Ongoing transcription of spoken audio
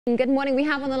Good morning. We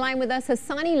have on the line with us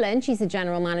Hasani Lynch. She's the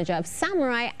general manager of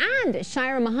Samurai, and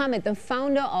Shira Mohammed, the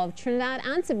founder of Trinidad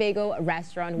and Tobago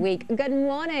Restaurant Week. Good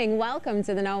morning. Welcome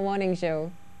to the Now Morning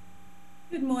Show.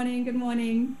 Good morning. Good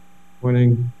morning.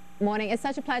 Morning. Morning. It's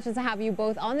such a pleasure to have you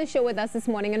both on the show with us this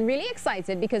morning, and really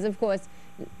excited because, of course,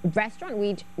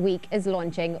 Restaurant Week is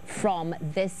launching from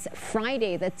this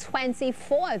Friday, the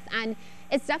 24th, and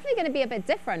it's definitely going to be a bit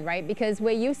different, right? Because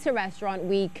we're used to Restaurant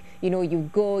Week, you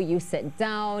go, you sit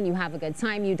down, you have a good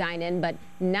time, you dine in, but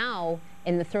now,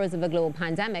 in the throes of a global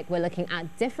pandemic, we're looking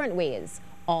at different ways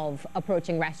of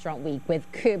approaching Restaurant Week with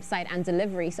curbside and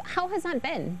delivery. So how has that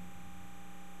been?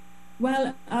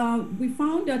 Well, we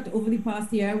found that over the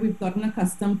past year, we've gotten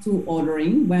accustomed to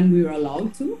ordering when we were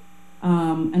allowed to.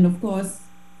 And of course,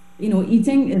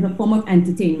 eating is a form of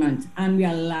entertainment, and we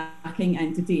are lacking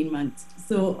entertainment.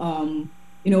 So,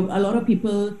 a lot of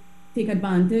people take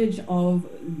advantage of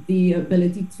the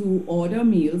ability to order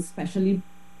meals, especially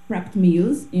prepped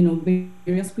meals,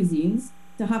 various cuisines,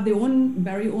 to have their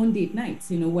very own date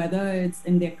nights, whether it's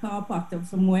in their car parked up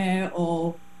somewhere,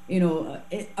 or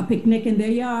a picnic in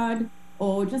their yard,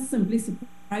 or just simply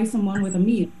surprise someone with a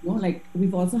meal. Like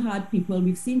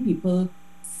we've seen people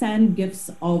send gifts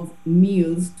of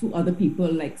meals to other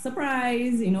people, like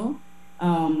surprise,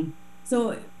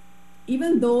 So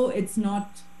even though it's not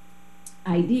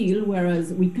ideal,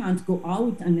 whereas we can't go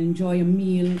out and enjoy a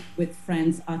meal with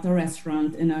friends at a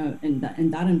restaurant in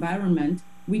that environment,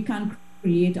 we can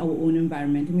create our own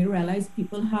environment. And we realize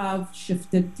people have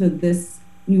shifted to this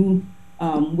new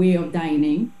way of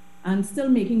dining and still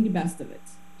making the best of it.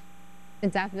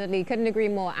 Definitely, couldn't agree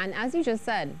more. And as you just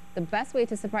said, the best way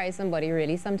to surprise somebody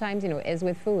really sometimes, is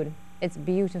with food. It's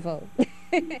beautiful.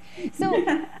 So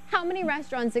how many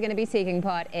restaurants are going to be taking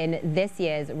part in this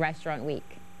year's Restaurant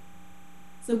Week?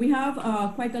 So we have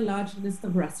quite a large list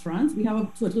of restaurants. We have a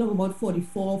total of about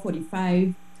 44,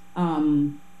 45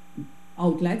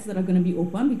 outlets that are going to be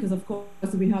open, because of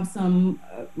course we have some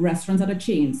restaurants that are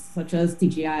chains, such as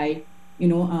TGI,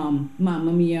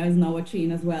 Mamma Mia is now a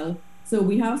chain as well. So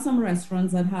we have some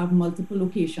restaurants that have multiple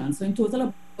locations. So in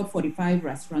total, about 45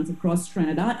 restaurants across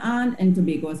Trinidad and in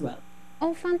Tobago as well.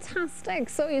 Oh, fantastic.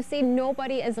 So you see,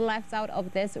 nobody is left out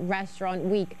of this Restaurant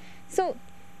Week. So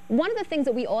one of the things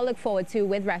that we all look forward to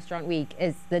with Restaurant Week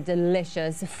is the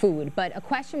delicious food. But a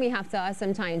question we have to ask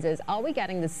sometimes is, are we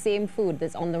getting the same food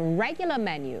that's on the regular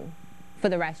menu for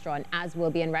the restaurant as will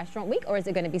be in Restaurant Week, or is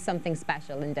it going to be something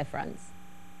special and different?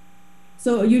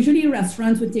 So usually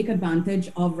restaurants would take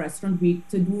advantage of Restaurant Week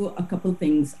to do a couple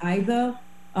things. Either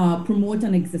promote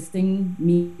an existing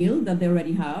meal that they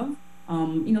already have,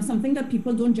 something that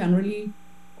people don't generally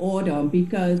order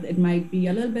because it might be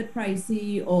a little bit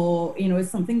pricey, or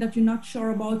it's something that you're not sure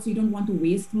about, so you don't want to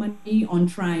waste money on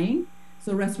trying.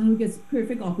 So Restaurant Week is a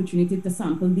perfect opportunity to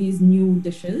sample these new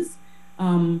dishes,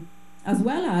 as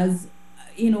well as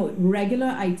regular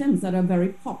items that are very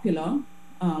popular.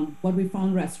 What we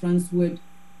found, restaurants would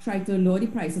try to lower the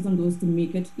prices on those to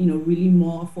make it really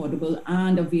more affordable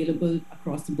and available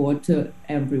across the board to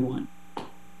everyone.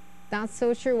 That's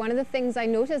so true. One of the things I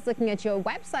noticed looking at your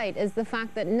website is the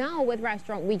fact that now with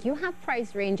Restaurant Week, you have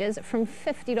price ranges from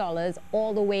 $50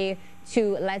 all the way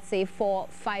to, let's say,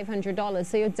 $500.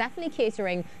 So you're definitely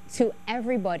catering to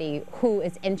everybody who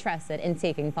is interested in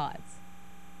taking part.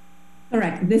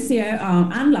 Correct. This year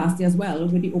and last year as well,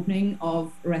 with the opening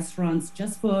of restaurants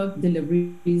just for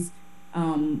deliveries,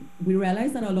 we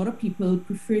realized that a lot of people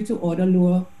prefer to order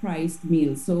lower priced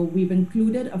meals. So we've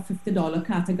included a $50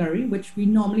 category, which we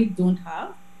normally don't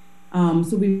have.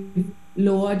 So we've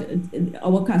lowered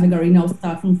our category, now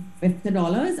start from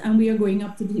 $50, and we are going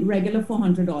up to the regular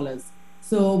 $400.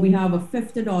 So we have a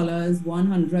 $50, $100,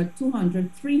 $200,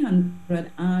 $300,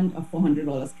 and a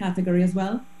 $400 category as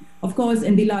well. Of course,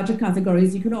 in the larger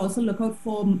categories, you could also look out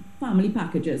for family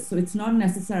packages. So it's not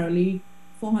necessarily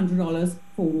 $400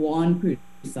 for one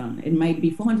person. It might be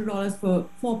 $400 for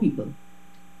 4 people.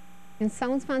 It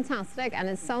sounds fantastic, and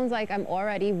it sounds like I'm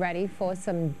already ready for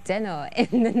some dinner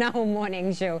in the Now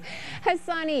Morning Show.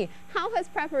 Hasani, how has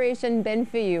preparation been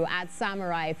for you at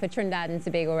Samurai for Trinidad and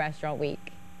Tobago Restaurant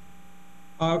Week?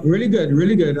 Really good,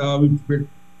 really good.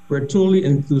 We're totally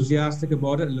enthusiastic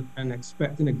about it and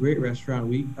expecting a great restaurant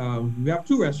week. We have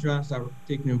 2 restaurants that are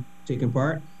taking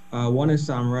part. One is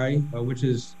Samurai, which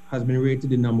has been rated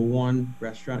the #1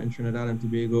 restaurant in Trinidad and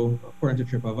Tobago according to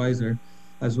TripAdvisor,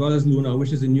 as well as Luna,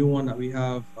 which is a new one that we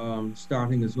have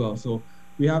starting as well. So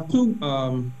we have two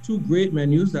great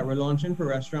menus that we're launching for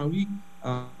Restaurant Week.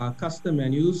 Custom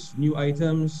menus, new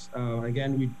items.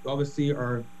 Again, we obviously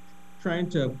are trying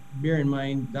to bear in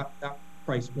mind that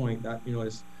price point that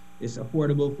is it's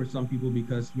affordable for some people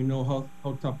because we know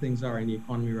how tough things are in the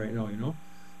economy right now, you know.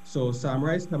 So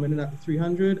Samurai is coming in at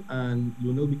 300 and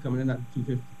Luna will be coming in at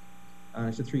 250.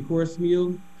 It's a 3-course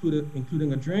meal,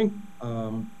 including a drink,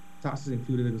 taxes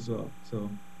included as well. So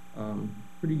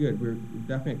pretty good. We're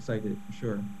definitely excited for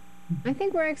sure. I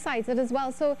think we're excited as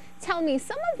well. So tell me,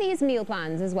 some of these meal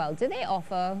plans as well, do they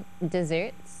offer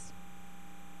desserts?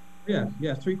 Yeah,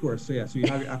 3-course. So so you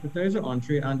have your appetizer,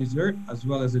 entree, and dessert, as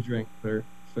well as a drink for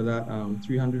that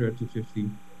 300 or 250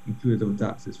 included with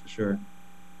taxes for sure.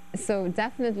 So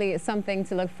definitely something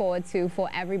to look forward to for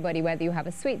everybody, whether you have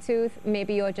a sweet tooth,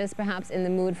 maybe you're just perhaps in the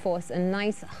mood for a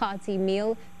nice hearty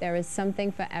meal. There is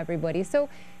something for everybody. So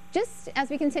just as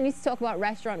we continue to talk about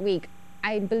Restaurant Week,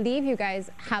 I believe you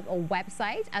guys have a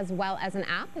website as well as an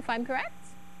app, if I'm correct?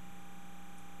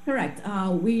 Correct.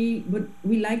 We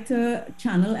like to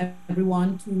channel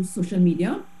everyone to social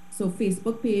media, so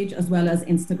Facebook page as well as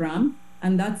Instagram.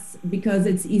 And that's because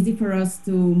it's easy for us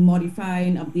to modify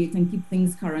and update and keep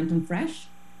things current and fresh.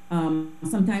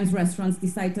 Sometimes restaurants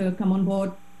decide to come on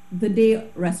board the day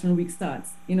Restaurant Week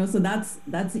starts, you know, so that's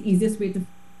the easiest way to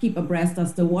keep abreast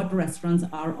as to what restaurants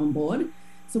are on board.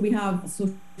 So we have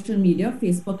social media,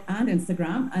 Facebook and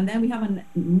Instagram, and then we have a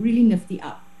really nifty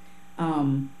app.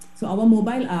 So our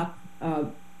mobile app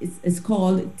is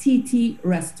called T&T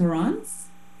Restaurants.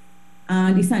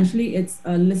 And essentially, it's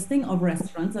a listing of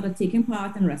restaurants that are taking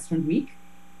part in Restaurant Week.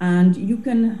 And you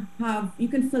can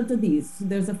filter these. So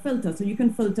there's a filter. So you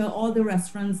can filter all the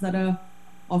restaurants that are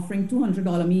offering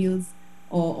 $200 meals,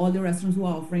 or all the restaurants who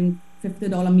are offering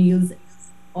 $50 meals,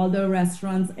 all the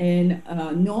restaurants in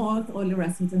North, all the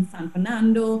restaurants in San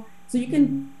Fernando. So you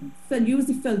can use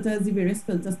the various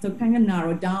filters to kind of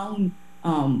narrow down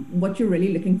what you're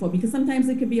really looking for, because sometimes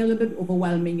it can be a little bit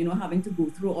overwhelming, you know, having to go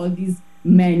through all these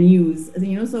menus,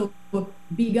 you know. So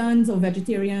vegans or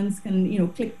vegetarians can, you know,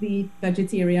 click the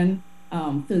vegetarian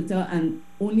filter and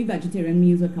only vegetarian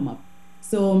meals will come up.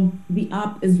 So the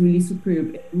app is really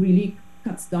superb. It really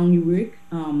cuts down your work.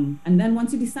 And then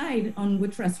once you decide on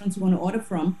which restaurants you want to order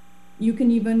from, you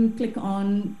can even click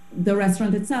on the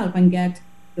restaurant itself and get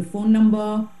the phone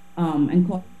number and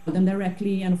call them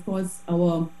directly. And of course,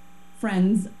 our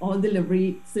friends, all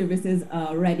delivery services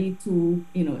are ready to,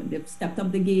 you know, they've stepped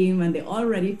up the game and they're all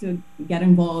ready to get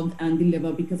involved and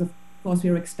deliver, because of course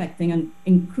we're expecting an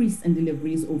increase in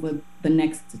deliveries over the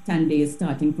next 10 days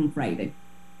starting from Friday.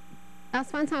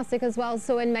 That's fantastic as well.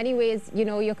 So in many ways, you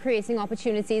know, you're creating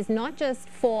opportunities not just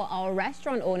for our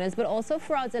restaurant owners, but also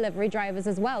for our delivery drivers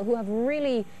as well, who have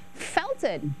really felt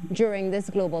it during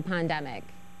this global pandemic.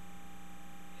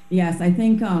 Yes, I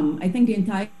think the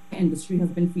entire industry has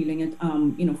been feeling it,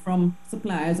 you know, from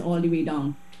suppliers all the way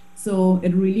down. So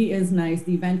it really is nice.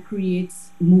 The event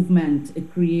creates movement.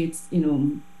 It creates, you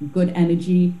know, good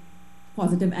energy,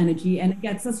 positive energy, and it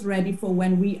gets us ready for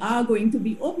when we are going to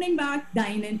be opening back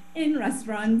dining in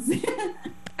restaurants.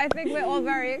 I think we're all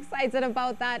very excited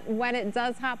about that. When it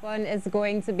does happen, it's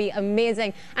going to be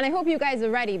amazing. And I hope you guys are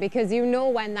ready, because you know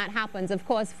when that happens, of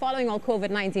course, following all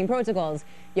COVID-19 protocols,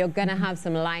 you're going to have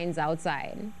some lines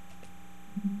outside.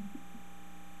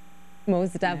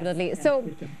 Most definitely. Yes, so,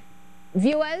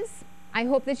 viewers, I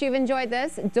hope that you've enjoyed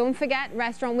this. Don't forget,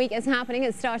 Restaurant Week is happening.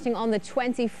 It's starting on the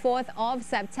 24th of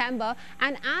September.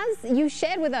 And as you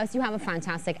shared with us, you have a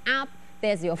fantastic app.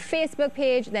 There's your Facebook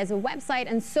page, there's a website,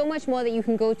 and so much more that you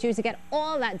can go to get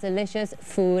all that delicious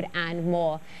food and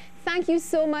more. Thank you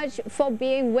so much for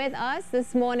being with us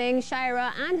this morning,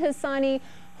 Shira and Hasani.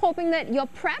 Hoping that you're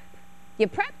prepped.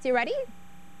 You're ready?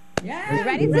 Yeah. You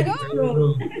ready to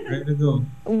go? Ready to go.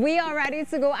 We are ready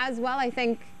to go as well. I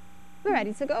think we're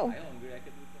ready to go.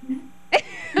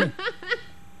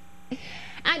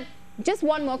 And just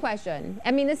one more question.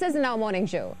 I mean, this isn't our morning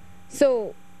show.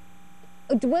 So,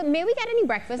 may we get any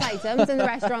breakfast items in the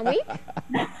Restaurant Week?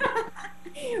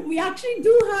 We actually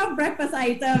do have breakfast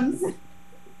items.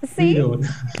 See?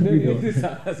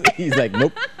 He's like,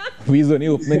 nope. We's only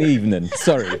open in the evening.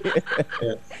 Sorry.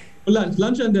 Yeah.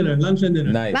 Lunch and dinner.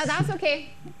 Nice. But that's okay.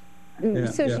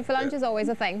 Sushi for lunch is always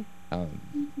a thing.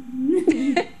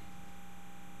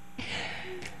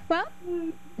 Well,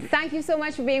 thank you so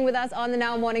much for being with us on the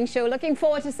Now Morning Show. Looking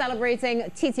forward to celebrating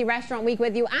T&T Restaurant Week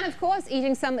with you, and of course,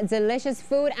 eating some delicious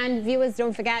food. And viewers,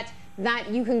 don't forget that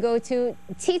you can go to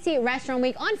T&T Restaurant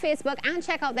Week on Facebook and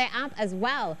check out their app as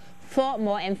well for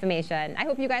more information. I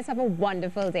hope you guys have a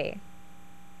wonderful day.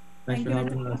 Thanks for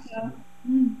having us.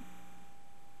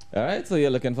 All right, so you're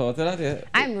looking forward to that, yeah?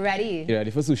 I'm ready. You ready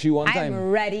for sushi one time?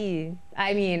 I'm ready.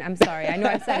 I mean, I'm sorry. I know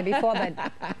I've said it before,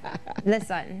 but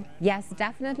listen. Yes,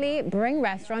 definitely bring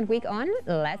Restaurant Week on.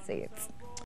 Let's eat.